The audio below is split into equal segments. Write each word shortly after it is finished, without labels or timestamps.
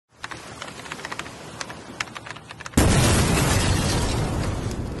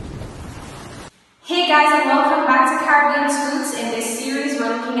guys, and welcome back to Caribbean Roots. In this series,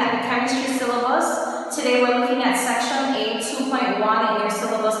 we're looking at the chemistry syllabus. Today, we're looking at section A 2.1 in your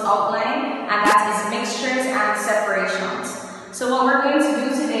syllabus outline, and that is mixtures and separations. So what we're going to do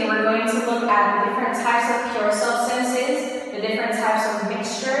today, we're going to look at the different types of pure substances, the different types of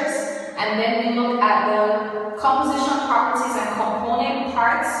mixtures, and then we look at the compositional properties and component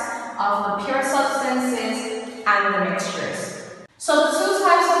parts of the pure substances and the mixtures. So the two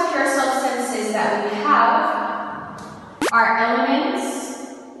types of pure substances that we have are elements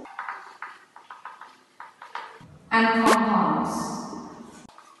and compounds.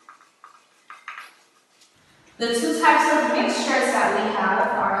 The two types of mixtures that we have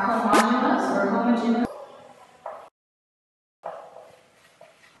are homogeneous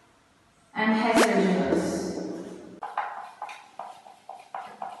and heterogeneous.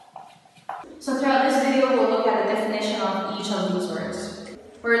 So throughout this video, we'll look at the definition of each of these words.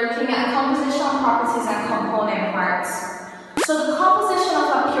 We're looking at compositional properties and component parts. So the composition of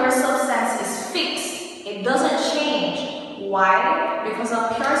a pure substance is fixed. It doesn't change. Why? Because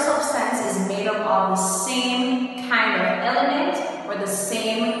a pure substance is made up of the same kind of element or the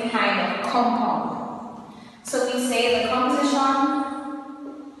same kind of compound. So we say the composition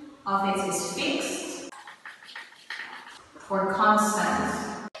of it is fixed or constant.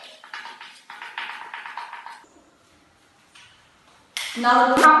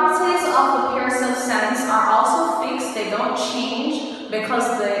 Now the properties of the pure substance are also fixed, they don't change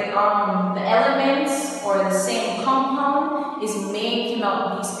because the elements or the same compound is making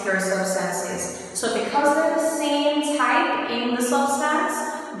up these pure substances. So because they're the same type in the substance,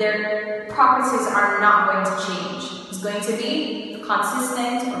 their properties are not going to change. It's going to be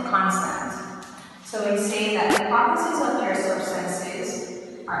consistent or constant. So we say that the properties of pure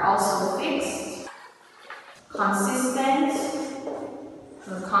substances are also fixed, consistent,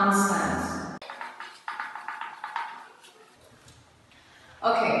 or constant.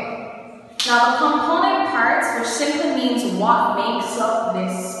 Okay, now the component parts, which simply means what makes up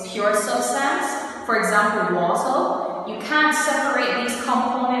this pure substance, for example, water, you can't separate these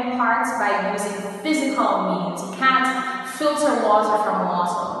component parts by using physical means. You can't filter water from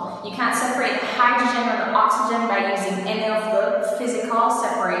water. You can't separate the hydrogen or the oxygen by using any of the physical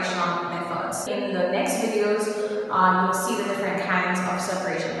separation methods. In the next videos, you'll see the different kinds of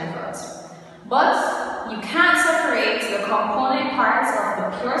separation methods. But you can't separate the component parts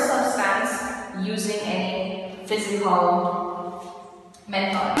of the pure substance using any physical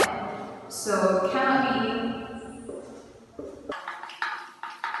method. So it cannot be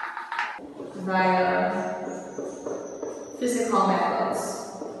via physical methods.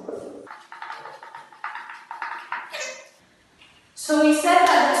 So we said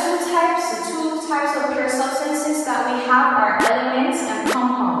that the two types of pure substances that we have are elements and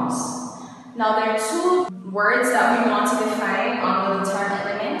compounds. Now there are two words that we want to define under the term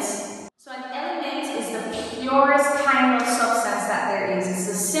elements. So an element is the purest kind of substance that there is. It's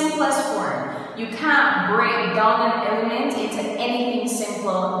the simplest form. You can't break down an element into anything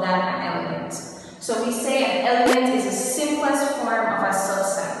simpler than an element. So we say an element is the simplest form of a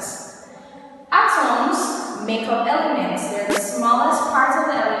substance. Atoms make up elements. They're the smallest part of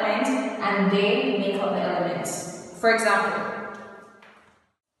the element and they make up the elements. For example,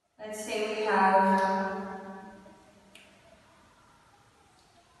 let's say we have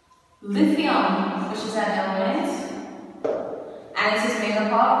lithium, which is an element, and it is made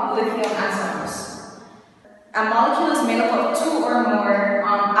up of lithium atoms. A molecule is made up of two or more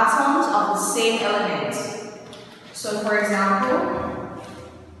atoms of the same element. So for example,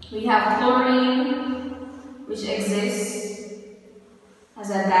 we have chlorine, which exists as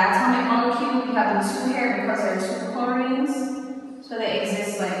a diatomic molecule. We have the two here because there are two chlorines. So they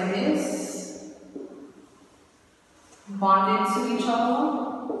exist like this, bonded to each other.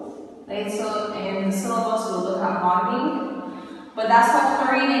 Right? So in the syllabus, we'll look at bonding. But that's what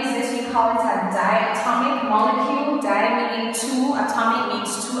chlorine exists. We call it a diatomic molecule. Di meaning two, atomic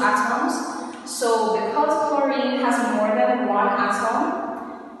means two atoms. So because chlorine has more than one atom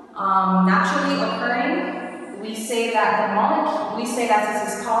naturally occurring, we say that it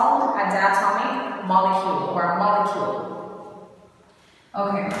is called a diatomic molecule or a molecule.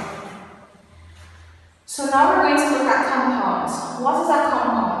 Okay. So now we're going to look at compounds. What is a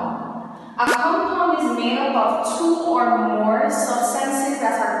compound? A compound is made up of two or more substances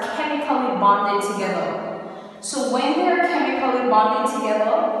that are chemically bonded together. So when they are chemically bonded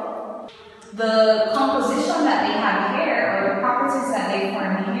together, the composition that they have here, or the properties that they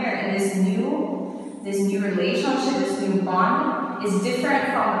form here in this new relationship, this new bond, is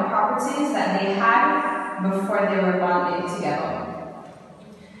different from the properties that they had before they were bonded together.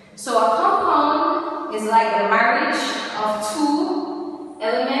 So a compound is like the marriage of two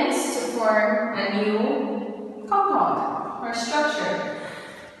elements to form a new compound or structure.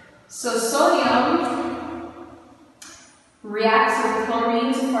 So sodium reacts with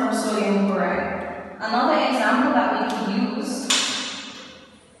chlorine to form sodium chloride. Another example that we can use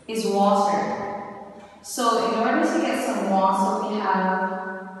is water. So in order to get some water, we have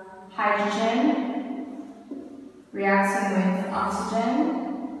hydrogen reacting with oxygen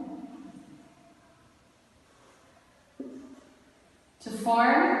to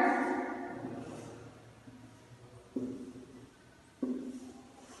form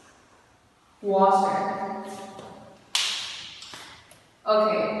water.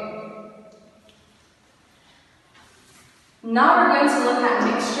 Okay. Now we're going to look at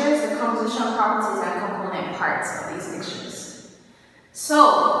mixtures, the compositional properties and component parts of these mixtures.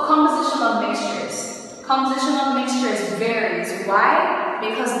 So, composition of mixtures. Composition of mixtures varies. Why?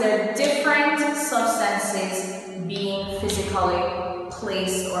 Because they're different substances being physically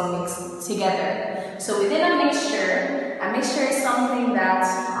placed or mixed together. So within a mixture is something that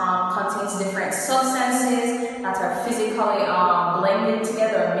contains different substances that are physically blended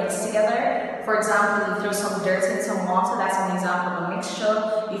together or mixed together. For example, you throw some dirt in some water, that's an example of a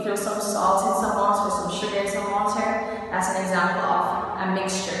mixture. You throw some salt in some water, or some sugar in some water, that's an example of a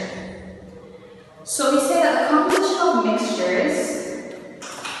mixture. So we say that the composition of mixtures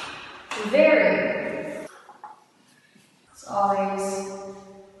vary. It's always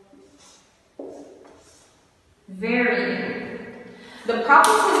varying. The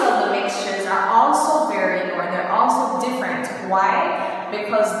properties of the mixtures are also varying, or they're also different. Why?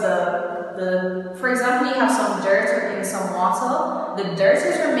 Because for example, you have some dirt in some water. The dirt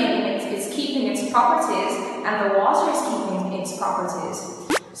is remaining, it's keeping its properties, and the water is keeping its properties.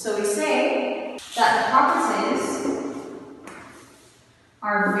 So we say that the properties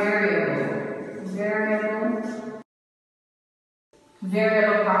are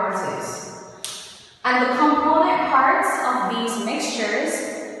variable properties. And the component parts of these mixtures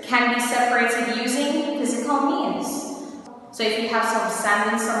can be separated using physical means. So if you have some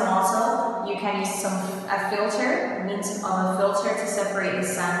sand in some water, you can use a filter, means of a filter to separate the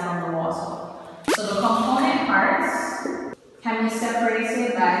sand from the water. So the component parts can be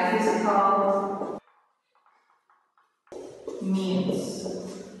separated by physical means.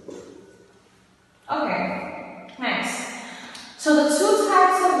 Okay, nice. So the two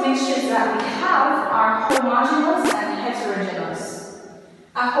types of mixtures that we have are homogeneous and heterogeneous.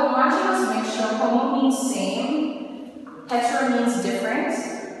 A homogeneous mixture, homo means same, hetero means different.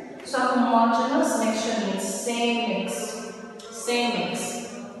 So a homogeneous mixture means same mix.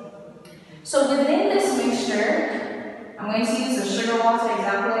 So within this mixture, I'm going to use the sugar water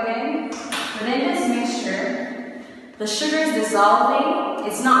example again. Within this mixture, the sugar is dissolving.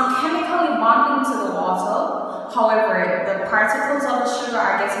 It's not chemically bonding to the water. However, the particles of the sugar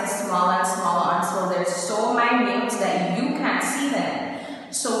are getting smaller and smaller until they're so minute that you can't see them.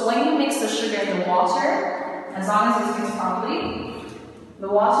 So when you mix the sugar in the water, as long as it's mixed properly, the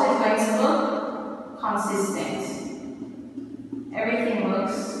water is going to look consistent. Everything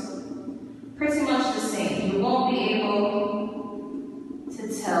looks pretty much the same. You won't be able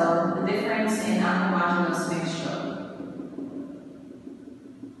to tell the difference in a homogeneous mixture.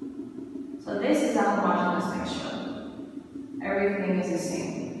 So this is a homogeneous mixture. Everything is the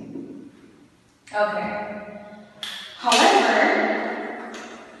same. Okay. However,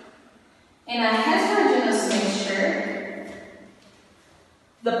 in a heterogeneous mixture,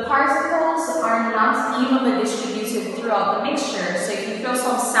 the particles are not evenly distributed throughout the mixture. So if you throw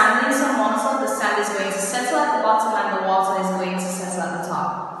some sand in some water, the sand is going to settle at the bottom and the water is going to settle at the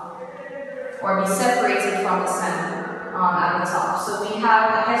top. Or be separated from the sand at the top. So we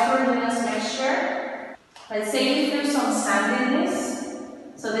have a heterogeneous mixture. Let's say you threw some sand in this.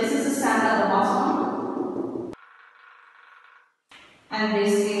 So this is the sand at the bottom. And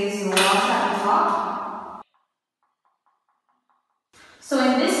this is the water at the top. So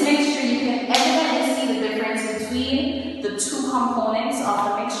in this mixture, you can evidently see the difference between the two components of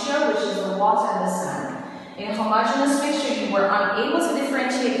the mixture, which is the water and the sand. In a homogeneous mixture, you were unable to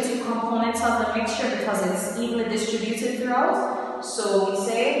differentiate the two components of the mixture because it's evenly distributed throughout. So we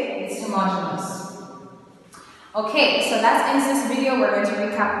say it's homogeneous. Okay, so that ends this video. We're going to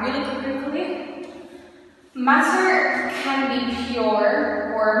recap really quickly. Matter can be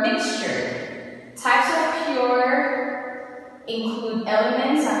pure or mixture. Types of pure include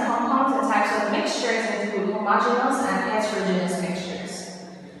elements and compounds, and types of mixtures include homogeneous and heterogeneous mixtures.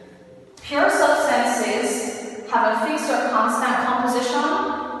 Pure substances have a fixed or constant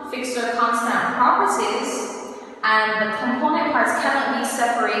composition, fixed or constant properties, and the component parts cannot be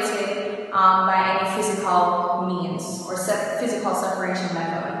separated by any physical means or physical separation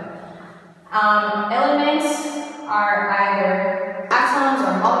method. Elements are either atoms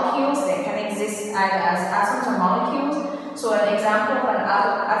or molecules. They can exist either as atoms or molecules. So an example of an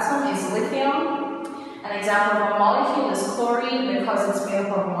atom is lithium. An example of a molecule is chlorine because it's made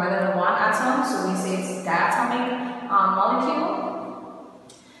up of more than one atom. So we say it's a diatomic molecule.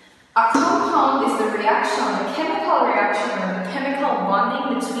 A compound is the reaction, the chemical reaction or the chemical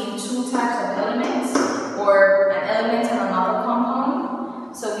bonding between two types of elements or an element and another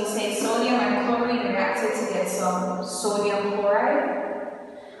compound. So we say sodium and chlorine reacted to get some sodium chloride.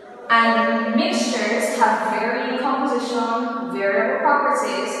 And mixtures have varying composition, variable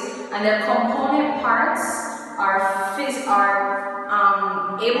properties, and their component parts are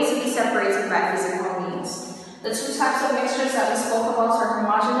able to be separated by physical means. The two types of mixtures that we spoke about are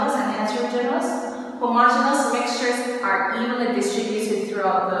homogeneous and heterogeneous. Homogeneous mixtures are evenly distributed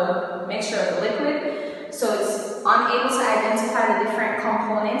throughout the mixture of the liquid, so it's unable to identify the different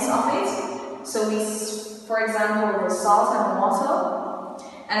components of it. So we, for example, the salt and water.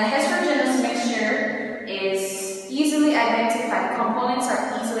 And a heterogeneous mixture is easily identified. Components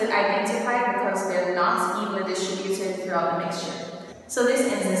are easily identified because they're not evenly distributed throughout the mixture. So this